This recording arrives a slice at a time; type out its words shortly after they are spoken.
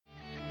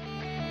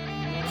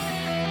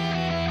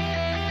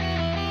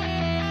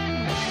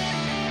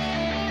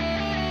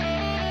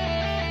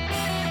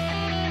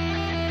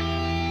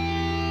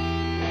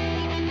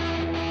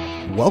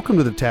Welcome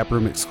to the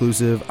Taproom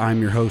Exclusive. I'm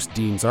your host,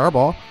 Dean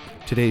Zarbaugh.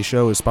 Today's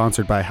show is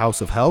sponsored by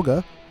House of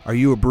Helga. Are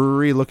you a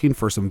brewery looking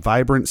for some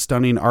vibrant,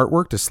 stunning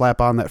artwork to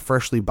slap on that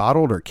freshly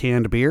bottled or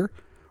canned beer?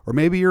 Or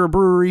maybe you're a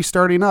brewery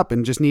starting up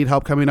and just need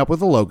help coming up with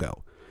a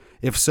logo.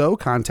 If so,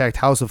 contact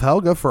House of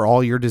Helga for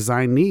all your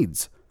design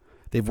needs.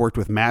 They've worked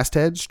with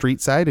Masthead,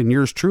 Streetside, and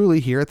yours truly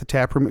here at the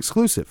Taproom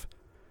Exclusive.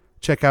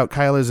 Check out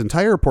Kyla's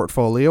entire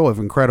portfolio of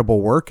incredible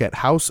work at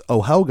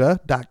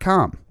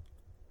houseohelga.com.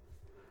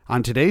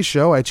 On today's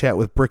show, I chat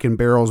with Brick and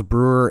Barrel's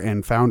brewer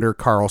and founder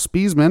Karl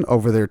Spiesman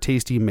over their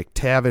tasty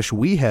McTavish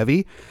Wee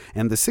Heavy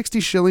and the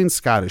 60 shilling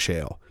Scottish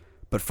Ale.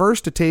 But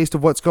first, a taste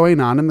of what's going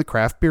on in the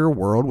craft beer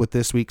world with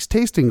this week's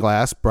Tasting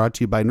Glass, brought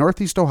to you by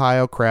Northeast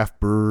Ohio Craft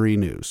Brewery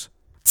News.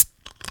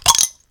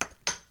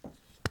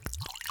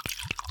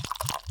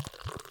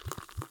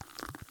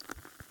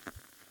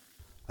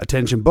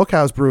 Attention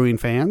BrewHouse brewing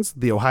fans,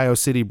 the Ohio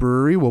City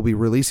Brewery will be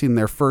releasing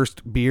their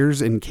first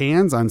beers in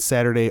cans on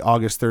Saturday,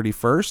 August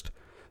 31st.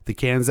 The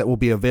cans that will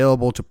be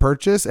available to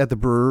purchase at the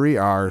brewery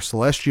are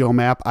Celestial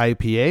Map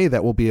IPA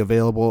that will be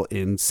available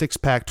in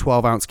 6-pack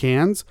 12-ounce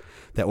cans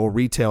that will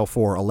retail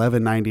for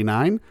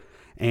 $11.99,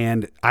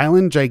 and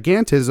Island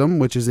Gigantism,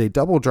 which is a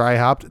double dry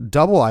hopped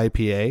double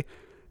IPA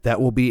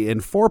that will be in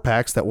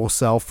 4-packs that will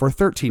sell for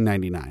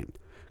 $13.99.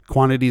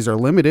 Quantities are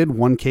limited,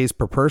 1 case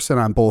per person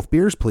on both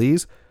beers,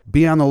 please.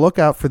 Be on the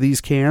lookout for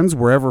these cans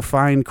wherever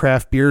fine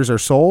craft beers are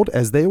sold,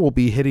 as they will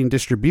be hitting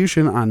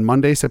distribution on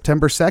Monday,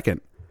 September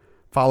 2nd.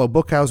 Follow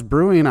BrewHouse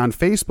Brewing on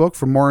Facebook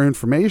for more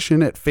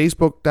information at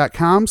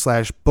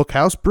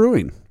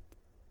facebook.com/BrewHouseBrewing.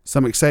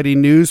 Some exciting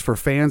news for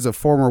fans of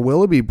former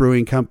Willoughby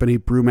Brewing Company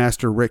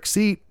brewmaster Rick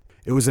Seibt.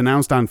 It was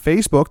announced on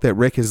Facebook that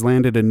Rick has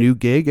landed a new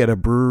gig at a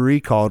brewery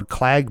called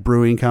CLAG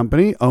Brewing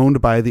Company,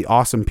 owned by the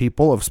awesome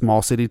people of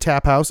Small City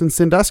Taphouse in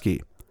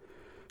Sandusky.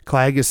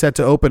 CLAG is set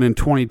to open in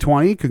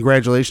 2020.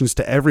 Congratulations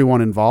to everyone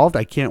involved.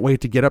 I can't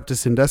wait to get up to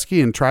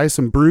Sandusky and try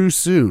some brews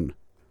soon.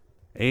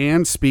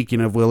 And speaking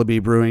of Willoughby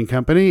Brewing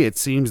Company, it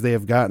seems they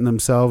have gotten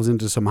themselves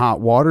into some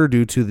hot water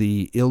due to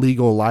the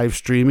illegal live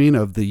streaming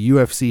of the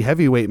UFC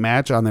heavyweight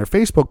match on their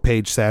Facebook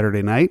page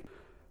Saturday night.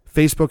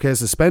 Facebook has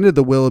suspended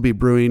the Willoughby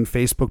Brewing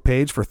Facebook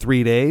page for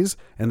 3 days,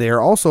 and they are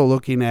also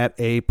looking at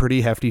a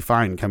pretty hefty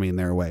fine coming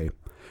their way.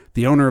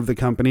 The owner of the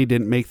company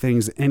didn't make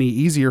things any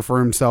easier for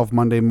himself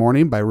Monday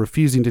morning by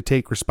refusing to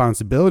take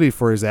responsibility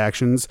for his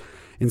actions,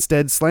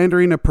 instead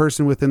slandering a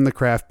person within the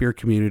craft beer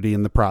community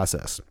in the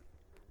process.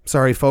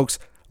 Sorry, folks.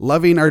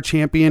 Loving our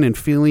champion and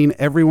feeling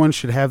everyone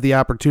should have the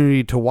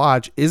opportunity to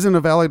watch isn't a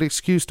valid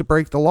excuse to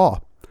break the law.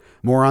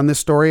 More on this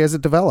story as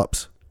it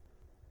develops.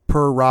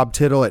 Per Rob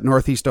Tittle at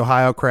Northeast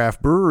Ohio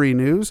Craft Brewery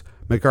News,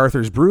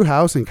 McArthur's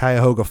BrewHouse in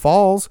Cuyahoga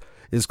Falls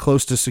is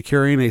close to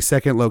securing a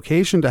second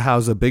location to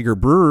house a bigger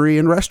brewery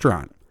and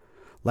restaurant.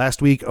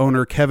 Last week,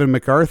 owner Kevin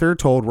McArthur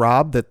told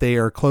Rob that they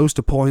are close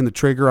to pulling the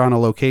trigger on a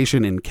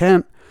location in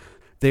Kent.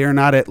 They are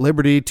not at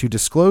liberty to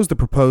disclose the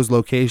proposed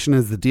location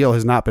as the deal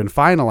has not been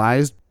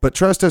finalized, but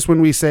trust us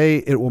when we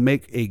say it will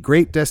make a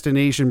great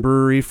destination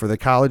brewery for the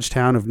college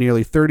town of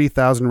nearly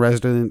 30,000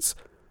 residents,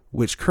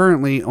 which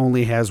currently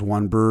only has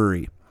one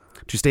brewery.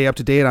 To stay up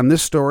to date on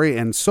this story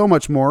and so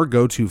much more,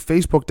 go to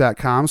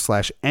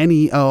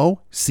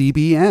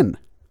facebook.com/NEOCBN.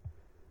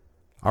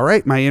 All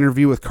right, my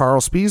interview with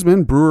Karl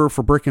Spiesman, brewer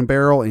for Brick and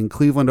Barrel in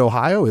Cleveland,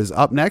 Ohio, is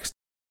up next.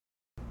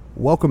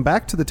 Welcome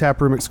back to the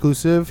Taproom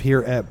Exclusive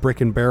here at Brick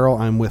and Barrel.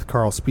 I'm with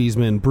Karl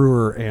Spiesman,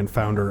 brewer and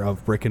founder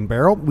of Brick and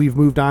Barrel. We've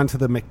moved on to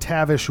the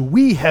McTavish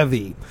Wee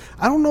Heavy.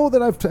 I don't know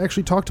that I've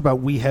actually talked about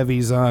Wee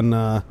Heavies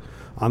on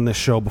this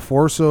show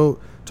before, so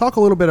talk a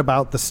little bit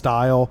about the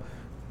style.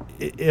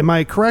 Am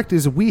I correct?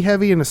 Is Wee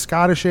Heavy and a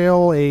Scottish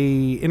Ale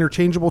a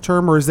interchangeable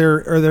term, or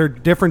are there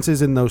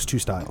differences in those two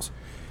styles?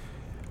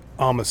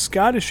 A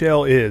Scottish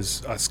Ale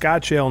is a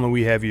Scotch Ale and a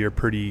Wee Heavy are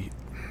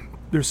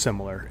they're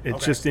similar. It's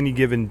okay. Just any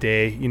given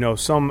day. You know,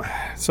 some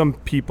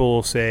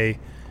people say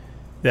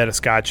that a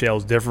Scotch Ale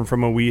is different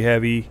from a Wee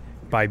Heavy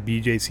by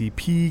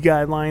BJCP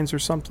guidelines or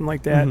something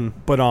like that. Mm-hmm.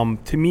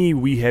 But to me,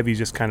 Wee Heavy is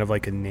just kind of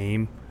like a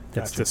name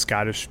that the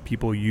Scottish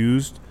people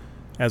used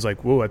as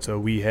like, whoa, it's a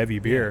Wee Heavy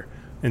beer,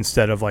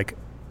 instead of like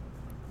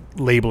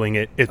labeling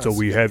it's a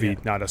Wee Heavy,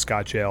 not a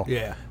Scotch Ale.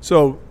 Yeah.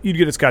 So you'd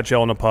get a Scotch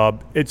Ale in a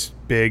pub. It's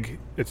big.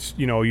 It's,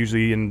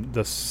 usually in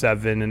the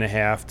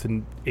 7.5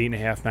 to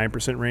 8.5,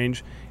 9%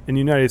 range. In the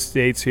United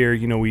States here,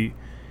 we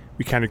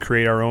kind of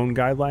create our own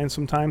guidelines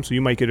sometimes. So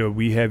you might get a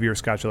Wee Heavy or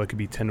Scotch Ale that could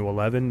be 10 to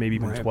 11, maybe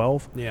even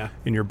 12. Yeah.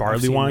 In your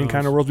barley wine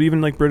kind of world.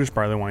 Even like British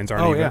barley wines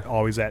aren't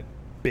always that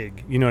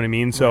big. You know what I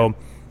mean? So,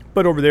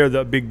 but over there,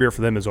 the big beer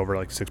for them is over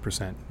like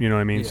 6%. You know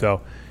what I mean? Yeah.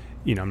 So,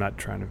 I'm not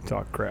trying to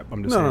talk crap.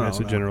 I'm just saying that's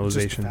a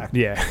generalization. Just a fact.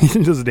 Yeah,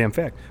 just a damn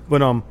fact.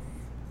 But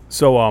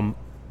so a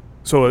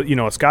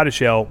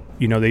Scottish Ale,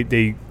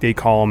 they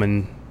call them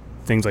in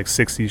things like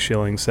 60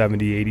 shilling,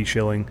 70, 80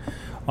 shilling,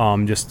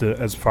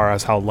 as far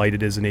as how light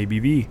it is in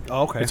ABV.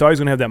 Oh, okay. It's always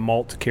going to have that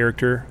malt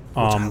character. Which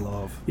I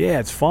love. Yeah,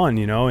 it's fun,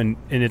 and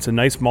it's a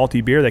nice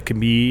malty beer that can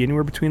be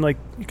anywhere between it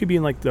could be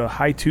in like the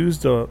high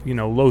 2s to,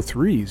 low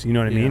 3s, you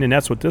know what I mean? And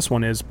that's what this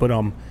one is. But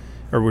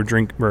or we're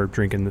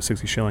drinking the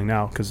 60 shilling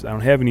now because I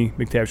don't have any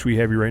McTavish Wee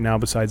Heavy right now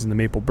besides in the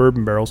maple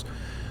bourbon barrels,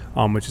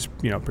 which is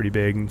pretty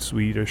big and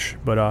sweetish.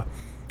 But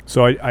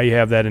so I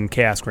have that in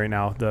cask right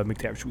now, the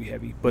McTavish Wee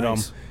Heavy. But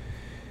nice.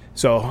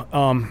 So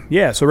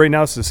right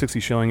now it's the 60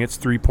 shilling. It's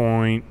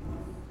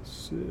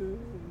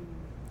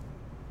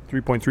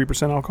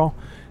 3.3% alcohol.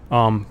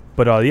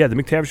 But the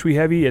McTavish Wee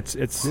Heavy, it's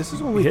this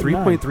is only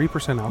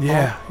 3.3% alcohol.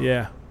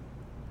 Yeah.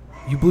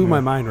 You blew my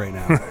mind right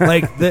now.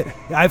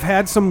 I've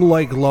had some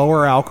like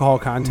lower alcohol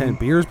content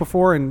beers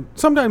before, and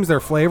sometimes they're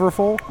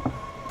flavorful.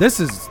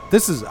 This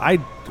is I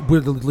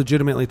would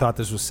legitimately thought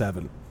this was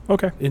 7.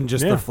 Okay. In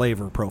just the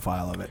flavor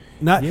profile of it.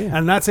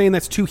 I'm not saying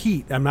that's too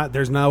heat.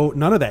 There's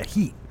none of that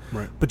heat.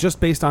 Right. But just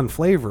based on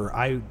flavor,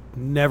 I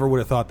never would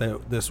have thought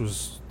that this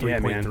was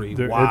 3.3.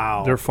 Yeah,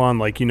 wow. They're fun.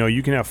 Like,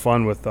 you can have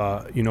fun with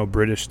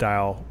British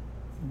style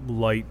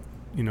light,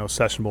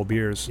 sessionable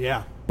beers.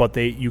 Yeah. But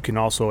you can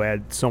also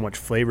add so much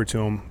flavor to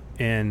them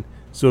and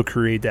still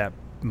create that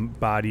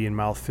body and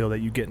mouthfeel that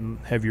you get in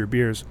heavier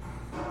beers.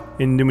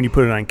 And then when you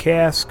put it on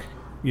cask,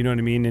 you know what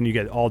I mean? Then you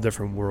get all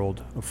different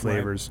world of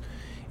flavors. Right.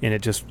 And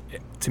it just,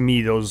 to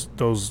me, those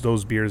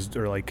beers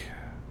are like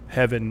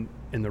heaven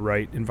in the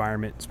right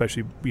environment,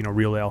 especially,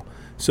 real ale.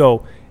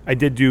 So I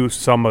did do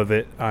some of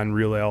it on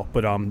real ale,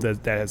 but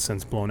that has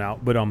since blown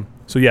out. But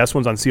this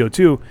one's on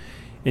CO2.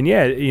 And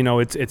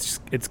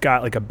it's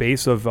got like a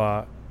base of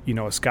a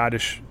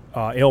Scottish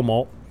ale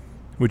malt,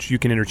 which you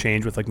can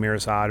interchange with like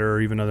Maris Otter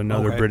or even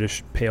another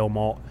British pale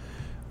malt,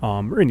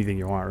 or anything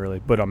you want really,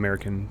 but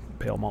American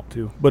pale malt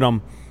too. But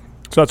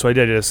so that's what I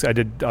did. I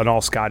did an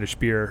all Scottish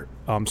beer.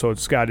 So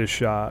it's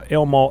Scottish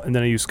ale malt, and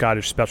then I use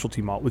Scottish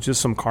specialty malt, which is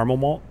some caramel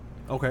malt.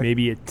 Okay.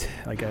 Maybe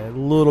like a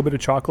little bit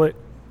of chocolate,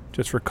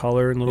 just for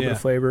color and a little bit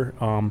of flavor.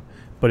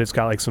 But it's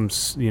got like some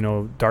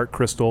dark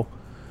crystal,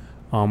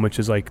 which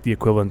is like the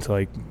equivalent to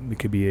like it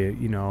could be a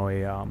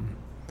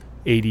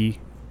 80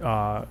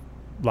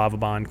 Lava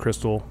Bond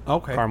crystal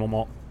caramel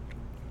malt.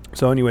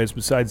 So anyways,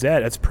 besides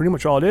that, that's pretty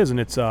much all it is, and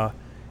it's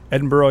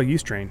Edinburgh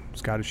yeast strain,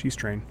 Scottish yeast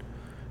strain.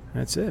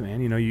 That's it,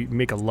 man. You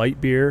make a light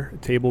beer,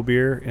 table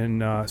beer,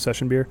 and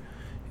session beer,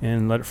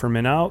 and let it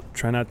ferment out.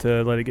 Try not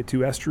to let it get too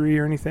estery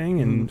or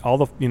anything. And all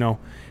the,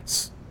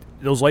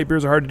 those light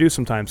beers are hard to do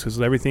sometimes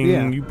because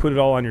everything, you put it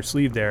all on your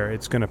sleeve there,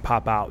 it's going to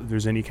pop out if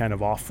there's any kind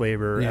of off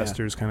flavor or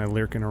esters kind of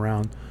lurking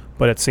around.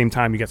 But at the same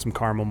time, you get some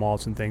caramel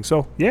malts and things.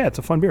 So, it's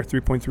a fun beer,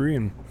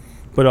 3.3.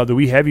 But the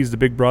Wee Heavy is the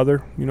big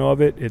brother,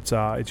 of it. It's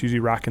usually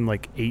rocking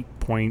like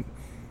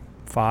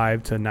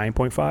 8.5 to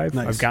 9.5.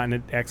 Nice. I've gotten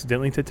it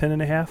accidentally to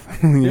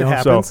 10.5. It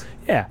happens. So,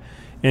 yeah.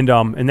 And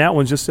that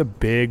one's just a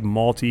big,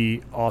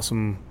 malty,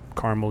 awesome,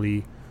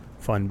 caramely,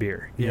 fun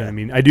beer. You know what I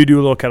mean? I do a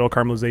little kettle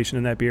caramelization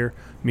in that beer,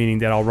 meaning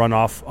that I'll run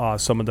off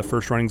some of the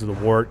first runnings of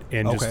the wort.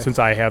 And just since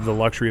I have the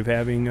luxury of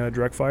having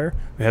direct fire,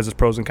 it has its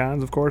pros and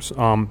cons, of course.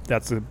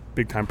 That's a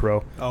big time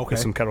pro. Okay.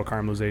 Is some kettle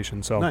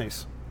caramelization. So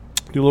nice.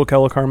 Do a little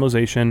kettle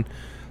caramelization,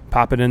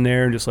 pop it in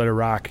there, and just let it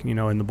rock,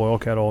 in the boil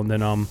kettle, and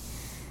then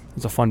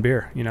it's a fun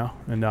beer,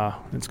 and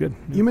it's good.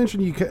 You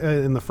mentioned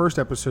in the first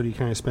episode you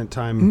kind of spent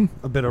time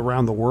a bit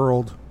around the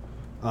world,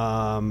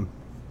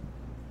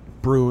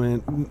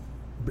 brewing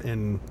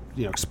and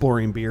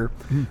exploring beer.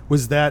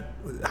 Was that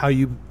how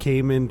you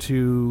came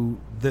into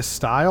this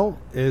style?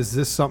 Is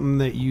this something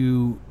that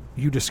you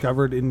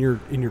discovered in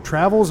your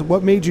travels?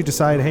 What made you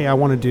decide, hey, I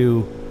want to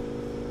do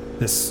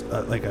this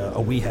like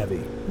a Wee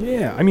Heavy?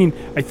 Yeah, I mean,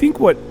 I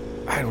think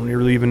I don't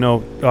really even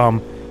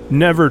know.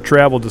 Never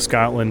traveled to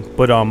Scotland,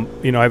 but I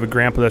have a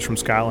grandpa that's from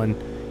Scotland,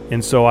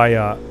 and so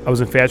I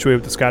was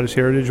infatuated with the Scottish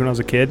heritage when I was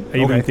a kid. I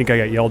even think I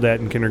got yelled at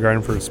in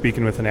kindergarten for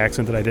speaking with an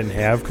accent that I didn't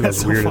have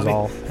because it was weird as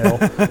all hell.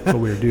 So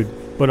weird,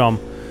 dude. But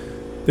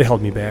they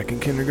held me back in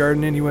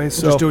kindergarten anyway.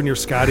 So just doing your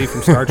Scotty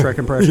from Star Trek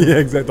impression. Yeah,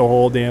 exactly, the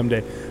whole damn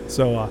day.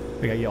 So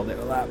I got yelled at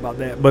a lot about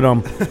that. But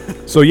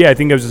so I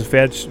think I was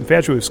just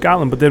infatuated with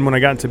Scotland. But then when I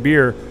got into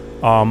beer,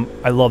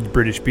 I loved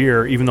British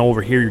beer, even though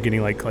over here you're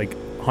getting like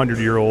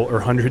 100-year-old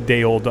or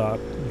 100-day-old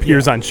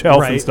beers on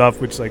shelf and stuff,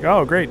 which is like,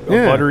 oh, great,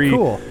 buttery,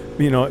 cool.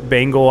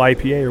 Bengal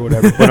IPA or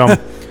whatever.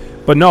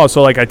 But no,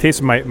 so like I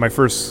tasted my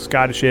first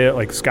Scottish ale,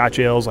 like Scotch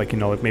ales, like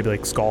maybe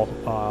like Skull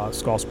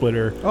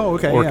Splitter,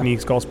 Orkney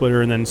Skull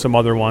Splitter, and then some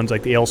other ones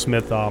like the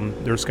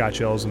AleSmith. Their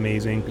Scotch ale is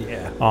amazing.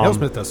 Yeah,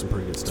 AleSmith does some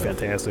pretty good stuff. It's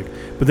fantastic.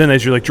 But then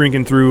as you're like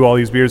drinking through all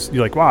these beers,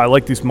 you're like, wow, I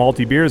like these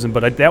malty beers,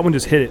 but that one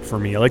just hit it for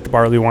me. I like the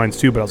barley wines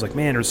too, but I was like,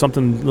 man, there's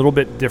something a little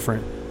bit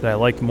different that I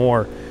liked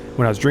more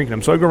when I was drinking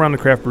them. So I go around the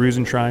craft brews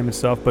and try them and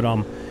stuff.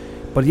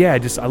 But yeah,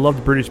 I love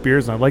the British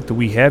beers, and I like the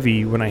Wee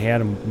Heavy when I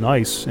had them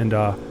nice, and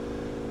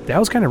that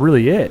was kind of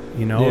really it,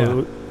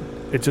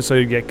 It's just so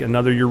you get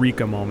another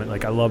eureka moment.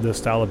 Like, I love this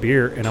style of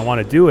beer, and I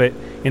want to do it.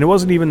 And it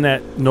wasn't even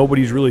that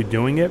nobody's really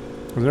doing it.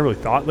 I never really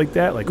thought like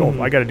that. Like,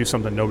 I got to do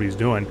something nobody's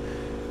doing,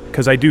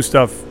 because I do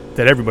stuff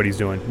that everybody's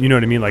doing. You know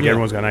what I mean? Like,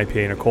 everyone's got an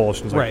IPA and a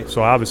Kolsch. Like,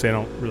 so obviously I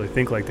don't really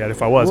think like that.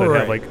 If I was, I'd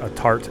have like a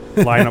tart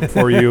lineup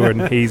for you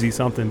and hazy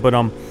something. But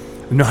no,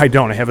 I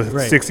don't. I have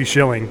a 60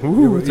 shilling.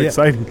 Ooh, it's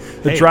exciting.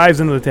 It drives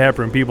into the tap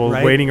room. People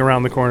waiting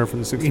around the corner for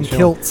the 60 shilling. In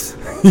kilts.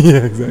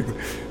 Yeah, exactly.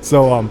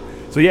 So,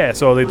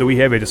 So the wee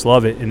heavy, I just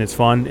love it, and it's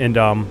fun. And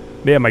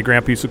my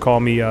grandpa used to call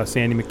me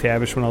Sandy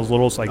McTavish when I was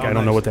little. It's like I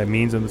don't know what that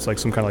means, and it's like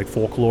some kind of like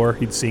folklore.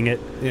 He'd sing it,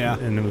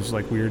 and it was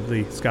like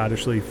weirdly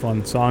Scottishly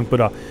fun song.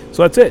 But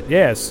so that's it,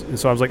 yes. And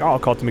so I was like, I'll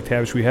call it the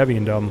McTavish Wee Heavy,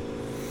 and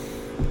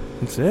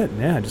that's it.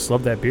 Yeah, I just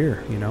love that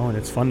beer, and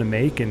it's fun to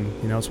make, and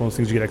it's one of those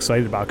things you get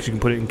excited about because you can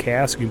put it in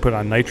cask, you can put it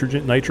on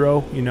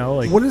nitro.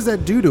 What does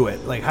that do to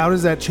it? Like, how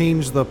does that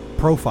change the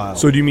profile?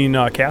 So do you mean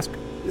cask?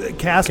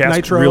 Cask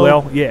nitro, real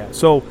ale? Yeah.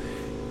 So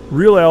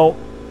real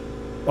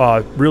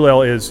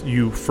ale is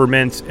you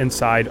ferment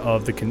inside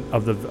of the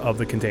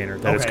container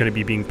that it's going to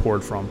be being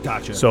poured from.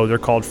 Gotcha. So they're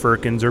called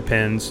firkins or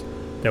pins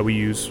that we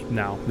use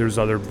now. There's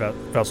other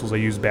vessels I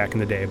used back in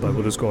the day, but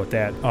we'll just go with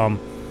that.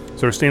 So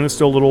they're stainless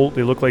steel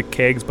they look like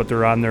kegs, but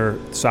they're on their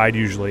side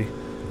usually,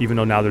 even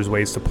though now there's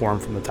ways to pour them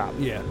from the top.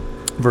 Yeah.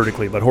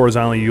 Vertically, but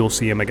horizontally you'll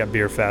see them at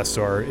Beer Fest,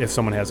 or if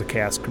someone has a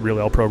cask real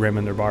ale program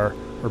in their bar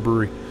or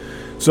brewery.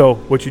 So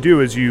what you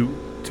do is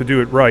to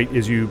do it right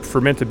is you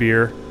ferment the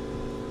beer.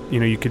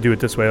 You could do it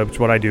this way, which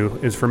what I do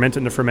is ferment it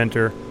in the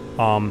fermenter,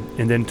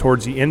 and then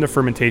towards the end of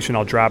fermentation,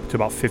 I'll drop it to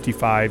about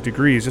 55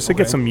 degrees just to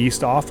get some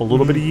yeast off, a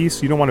little bit of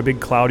yeast. You don't want a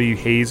big, cloudy,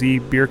 hazy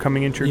beer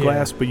coming into your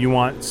glass, but you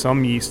want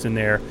some yeast in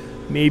there,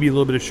 maybe a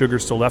little bit of sugar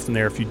still left in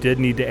there. If you did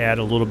need to add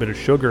a little bit of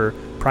sugar,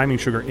 priming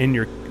sugar in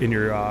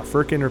your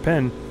firkin or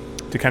pen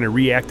to kind of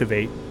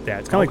reactivate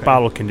that. It's kind of like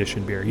bottle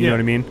conditioned beer, you know what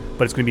I mean?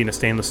 But it's going to be in a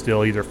stainless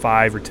steel, either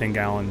 5 or 10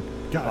 gallon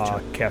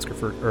cask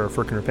or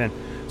firkin or pen.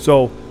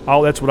 So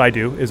that's what I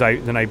do is I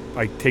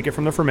take it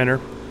from the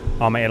fermenter.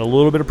 I add a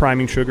little bit of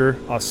priming sugar.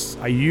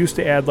 I used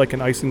to add like an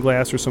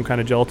isinglass or some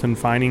kind of gelatin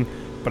fining,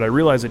 but I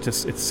realized it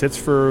sits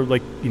for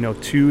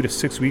 2 to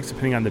 6 weeks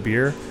depending on the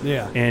beer.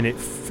 Yeah. And it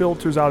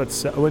filters out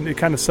itself. It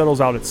kind of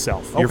settles out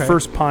itself. Okay. Your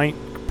first pint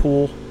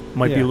pool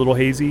might be a little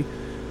hazy,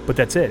 but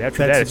that's it.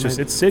 After that,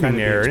 it's sitting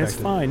there and it's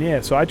fine.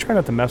 Yeah. So I try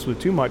not to mess with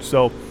it too much.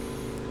 So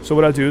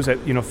what I'll do is at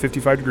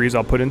 55 degrees,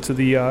 I'll put into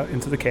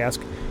the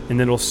cask, and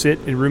then it'll sit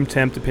in room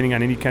temp depending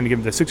on any kind of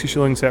given. The 60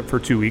 shilling set for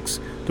 2 weeks.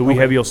 The wee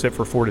heavy will sit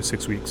for 4 to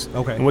 6 weeks.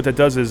 Okay. And what that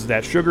does is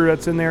that sugar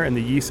that's in there and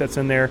the yeast that's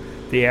in there,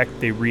 they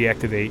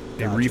reactivate,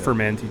 they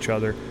re-ferment each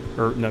other,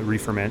 or not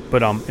re-ferment,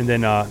 but and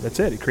then that's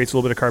it. It creates a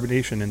little bit of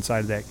carbonation inside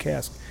of that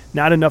cask.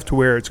 Not enough to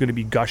where it's going to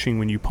be gushing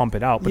when you pump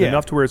it out, but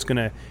enough to where it's going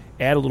to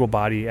add a little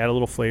body, add a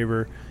little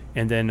flavor,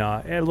 and then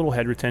add a little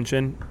head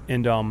retention.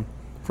 And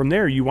from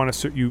there, you want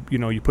to you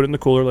put it in the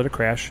cooler, let it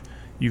crash.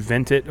 You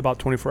vent it about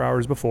 24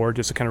 hours before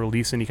just to kind of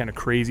release any kind of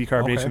crazy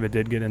carbonation if it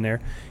did get in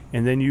there.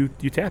 And then you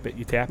tap it.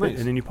 You tap it,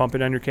 and then you pump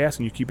it on your cask,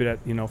 and you keep it at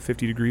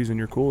 50 degrees in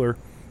your cooler.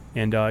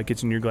 And it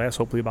gets in your glass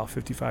hopefully about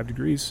 55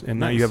 degrees. And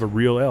now you have a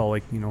real ale,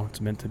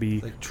 it's meant to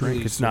be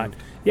drink. It's not,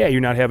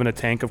 you're not having a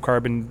tank of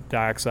carbon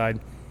dioxide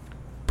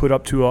put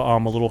up to a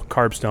little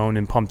carb stone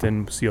and pumped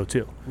in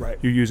CO2. Right.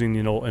 You're using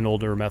an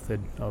older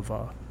method of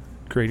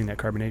creating that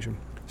carbonation.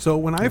 So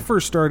when I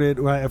first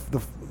started, I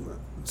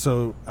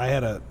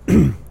had a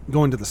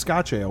going to the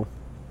Scotch ale.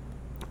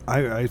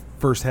 I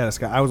first had a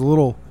Scotch. I was a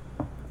little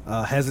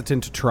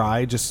hesitant to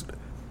try. Just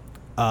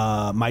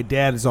my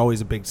dad is always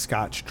a big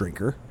Scotch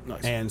drinker,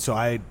 and so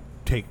I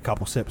take a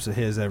couple sips of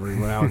his every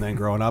now and then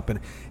growing up, and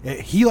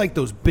he liked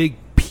those big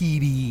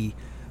peaty,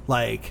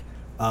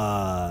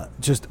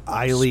 just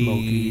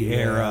Islay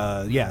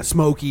era,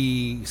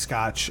 smoky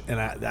Scotch, and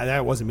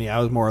that wasn't me. I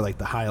was more like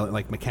the Highland,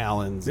 like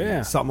Macallan's,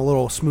 something a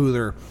little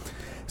smoother.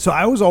 So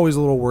I was always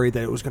a little worried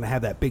that it was going to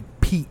have that big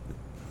peat,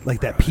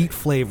 that peat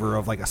flavor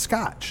of like a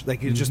Scotch.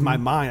 It's just my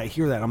mind. I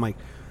hear that, I'm like,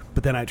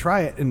 but then I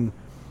try it, and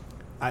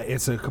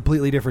it's a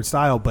completely different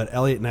style. But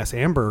Elliott Ness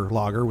Amber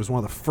Lager was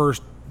one of the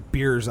first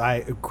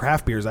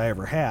craft beers I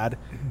ever had,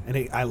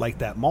 and I liked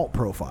that malt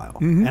profile.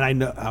 And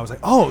I was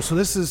like, oh, so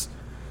this is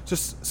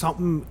just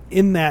something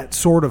in that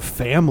sort of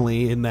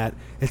family, in that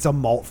it's a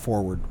malt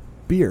forward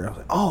beer. I was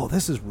like, oh,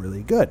 this is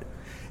really good,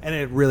 and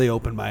it really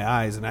opened my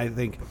eyes. And I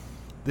think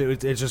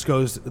it just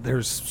goes,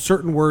 there's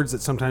certain words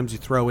that sometimes you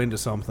throw into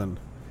something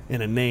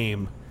in a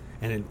name,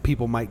 and then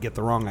people might get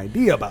the wrong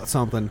idea about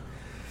something,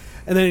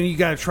 and then you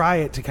got to try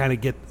it to kind of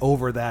get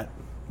over that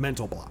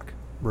mental block.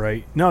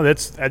 Right. No,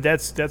 that's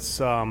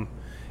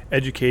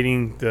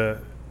educating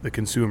the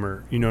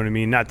consumer. You know what I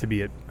mean? Not to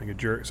be like a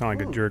jerk, sound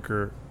like a jerk,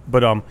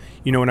 but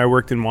when I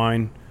worked in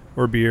wine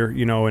or beer,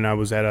 and I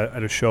was at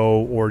a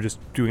show or just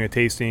doing a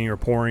tasting or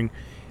pouring,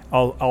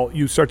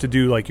 you start to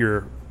do like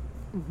your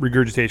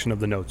regurgitation of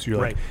the notes. You're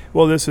like,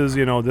 well, this is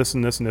this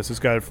and this and this. It's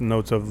got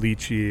notes of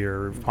lychee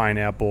or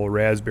pineapple,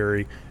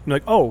 raspberry. And you're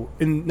like, oh,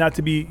 and not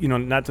to be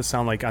not to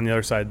sound like on the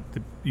other side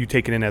you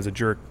take it in as a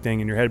jerk thing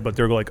in your head, but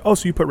they're like, oh,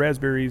 so you put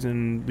raspberries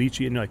and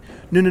lychee, and you're like,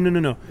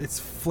 no. It's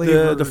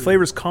flavor. The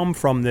flavors come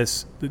from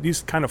this.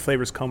 These kind of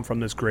flavors come from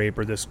this grape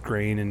or this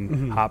grain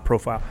and hop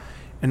profile,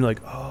 and you're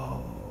like,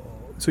 oh.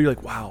 So you're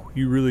like, wow,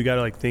 you really got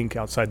to think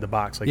outside the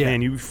box.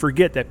 Man, you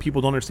forget that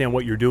people don't understand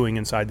what you're doing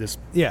inside this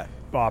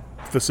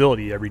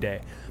facility every day.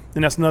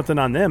 And that's nothing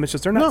on them. It's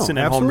just they're not sitting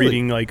at home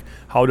reading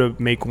how to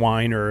make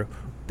wine, or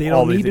they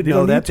don't need to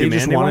know that. They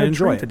just want to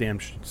enjoy the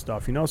damn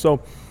stuff, So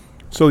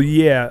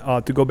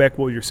to go back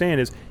to what you're saying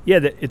is,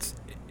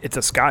 that it's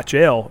a Scotch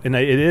ale, and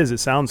it is. It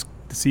sounds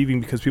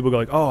deceiving because people go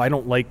like, "Oh, I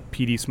don't like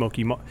peaty,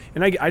 smoky."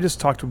 And I just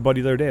talked to a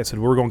buddy the other day. I said,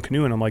 "We're going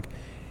canoeing." I'm like,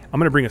 "I'm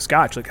going to bring a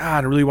Scotch." Like,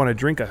 I don't really want to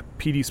drink a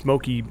peaty,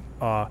 smoky,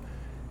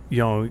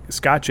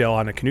 Scotch ale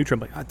on a canoe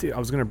trip. I'm like, dude, I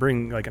was going to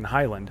bring like an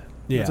Highland.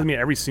 Yeah. That doesn't mean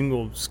every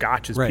single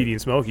Scotch is Right. peaty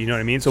and smoky. You know what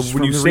I mean? So It's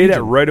when from you the say that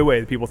region. right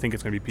away, people think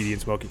it's going to be peaty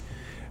and smoky.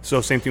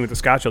 So same thing with the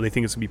Scotch ale. They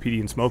think it's going to be peaty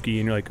and smoky,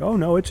 and you're like, "Oh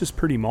no, it's just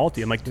pretty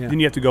malty." I'm like, then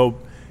you have to go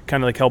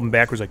kind of like help them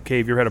backwards. Like, "Okay,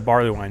 have you ever had a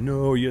barley wine?"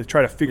 "No." You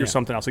try to figure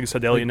something else. Like you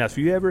said, the Elliot Ness.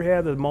 Have you ever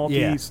had the malty?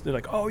 Yeah. They're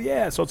like, "Oh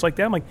yeah." So it's like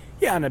that. I'm like,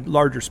 yeah, on a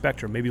larger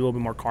spectrum, maybe a little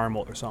bit more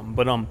caramel or something.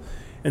 But and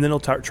then they'll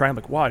try. I'm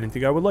like, "Wow, I didn't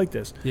think I would like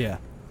this." Yeah.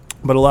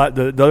 But a lot.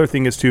 The other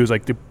thing is too is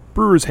like the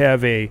brewers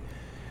have I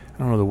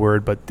don't know the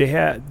word, but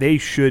they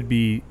should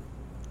be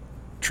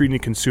treating the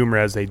consumer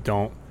as they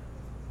don't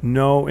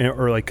know,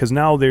 or like, because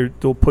now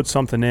they'll put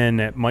something in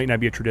that might not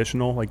be a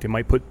traditional, like they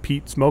might put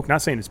peat smoke.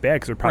 Not saying it's bad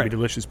because they're probably Right.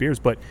 delicious beers,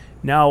 but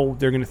now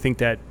they're going to think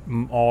that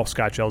all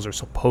Scotch ales are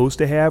supposed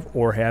to have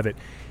it,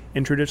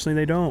 and traditionally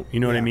they don't. You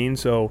know what I mean?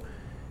 So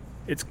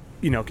it's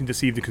can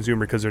deceive the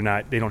consumer because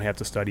they don't have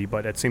to study,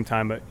 but at the same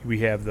time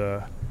we have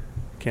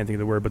can't think of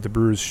the word, but the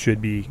brewers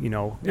should be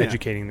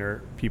educating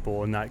their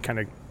people and not kind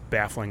of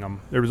baffling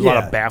them. There was a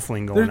lot of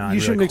baffling going on. You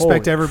You're shouldn't like,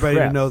 expect "Holy everybody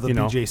crap," to know the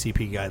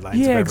BJCP guidelines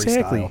Yeah, of every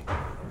exactly. style.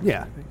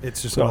 Yeah,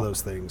 it's just one of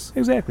those things.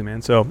 Exactly,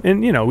 man. So,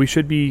 and we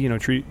should be,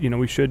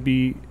 we should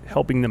be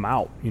helping them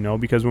out,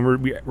 because when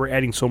we're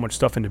adding so much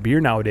stuff into beer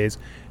nowadays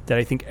that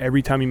I think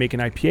every time you make an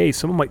IPA,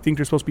 someone might think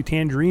there's supposed to be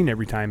tangerine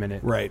every time in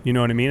it. Right. You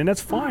know what I mean? And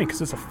that's fine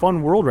because it's a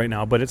fun world right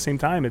now. But at the same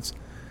time, it's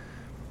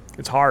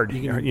hard.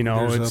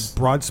 There's It's a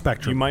broad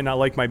spectrum. You might not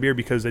like my beer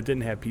because it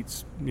didn't have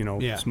peat's,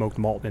 smoked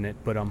malt in it.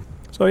 But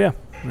so yeah,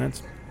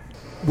 that's.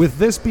 With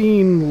this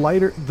being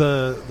lighter,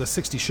 the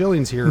 60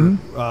 shillings here,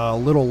 a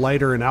little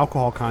lighter in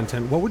alcohol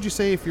content, what would you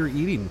say if you're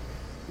going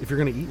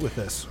to eat with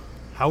this?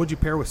 How would you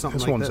pair with something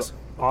This like one's this?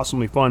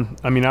 awesomely fun.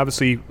 I mean,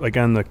 obviously, like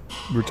we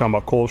were talking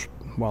about Kolsch a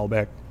while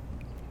back.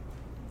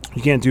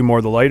 You can't do more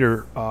of the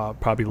lighter,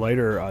 probably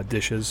lighter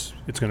dishes.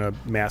 It's going to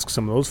mask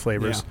some of those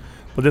flavors. Yeah.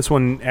 But this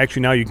one,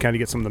 actually, now you can kind of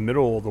get some of the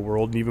middle of the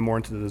world and even more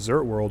into the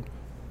dessert world.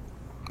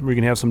 We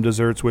can have some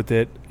desserts with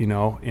it,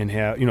 and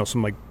have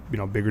some like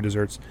bigger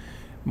desserts.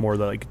 More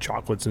like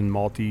chocolates and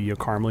malty,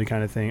 caramely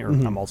kind of thing, or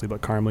not malty, but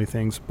caramely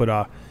things.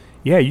 But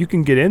you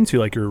can get into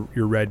like your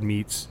red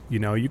meats.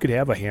 You could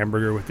have a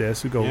hamburger with this.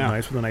 It would go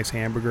nice with a nice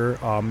hamburger.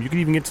 You could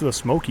even get to the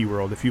smoky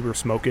world if you were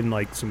smoking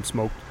like some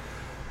smoked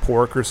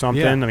pork or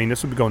something. Yeah. I mean,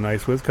 this would go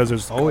nice with because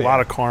there's a lot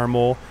of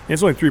caramel. And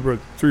it's only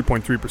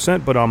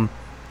 3.3%,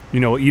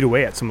 but eat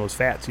away at some of those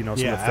fats. Some of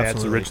the fats,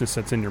 absolutely. the richness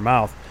that's in your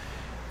mouth,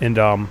 and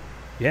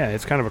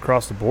it's kind of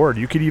across the board.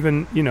 You could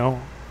even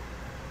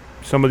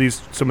some of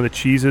the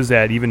cheeses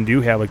that even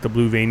do have like the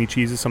blue veiny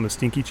cheeses, some of the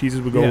stinky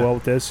cheeses would go well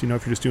with this. If you're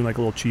just doing like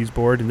a little cheese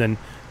board and then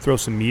throw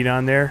some meat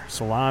on there,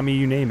 salami,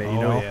 you name it.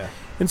 Yeah.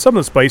 And some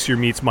of the spicier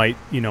meats might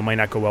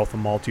not go well with a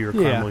malty or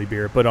caramely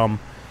beer. But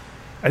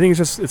I think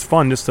it's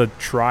fun just to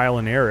trial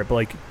and error it. But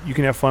like you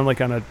can have fun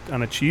like on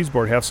a cheese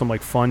board, have some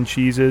like fun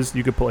cheeses.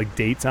 You could put like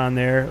dates on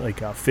there,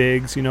 like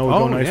figs. Would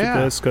go nice with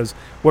this because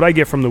what I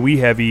get from the Wee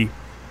Heavy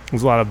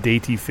is a lot of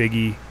datey,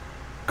 figgy,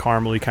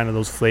 caramely kind of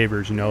those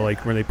flavors,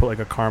 like where they put like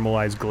a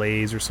caramelized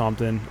glaze or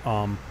something.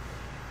 And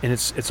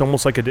it's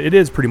almost like it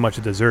is pretty much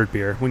a dessert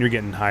beer when you're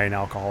getting high in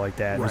alcohol like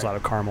that. Right. There's a lot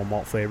of caramel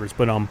malt flavors,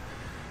 but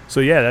so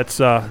yeah, that's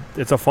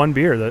it's a fun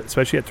beer,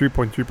 especially at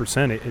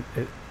 3.3%.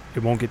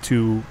 It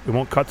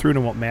won't cut through and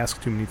it won't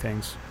mask too many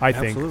things. I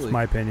think, it's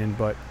my opinion,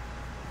 but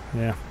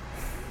yeah.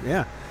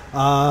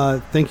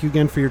 Thank you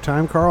again for your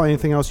time, Karl.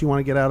 Anything else you want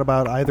to get out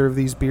about either of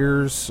these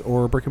beers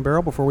or Brick and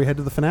Barrel before we head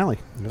to the finale?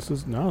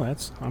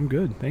 I'm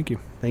good. Thank you.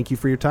 Thank you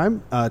for your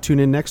time. Tune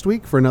in next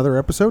week for another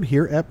episode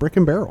here at Brick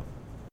and Barrel.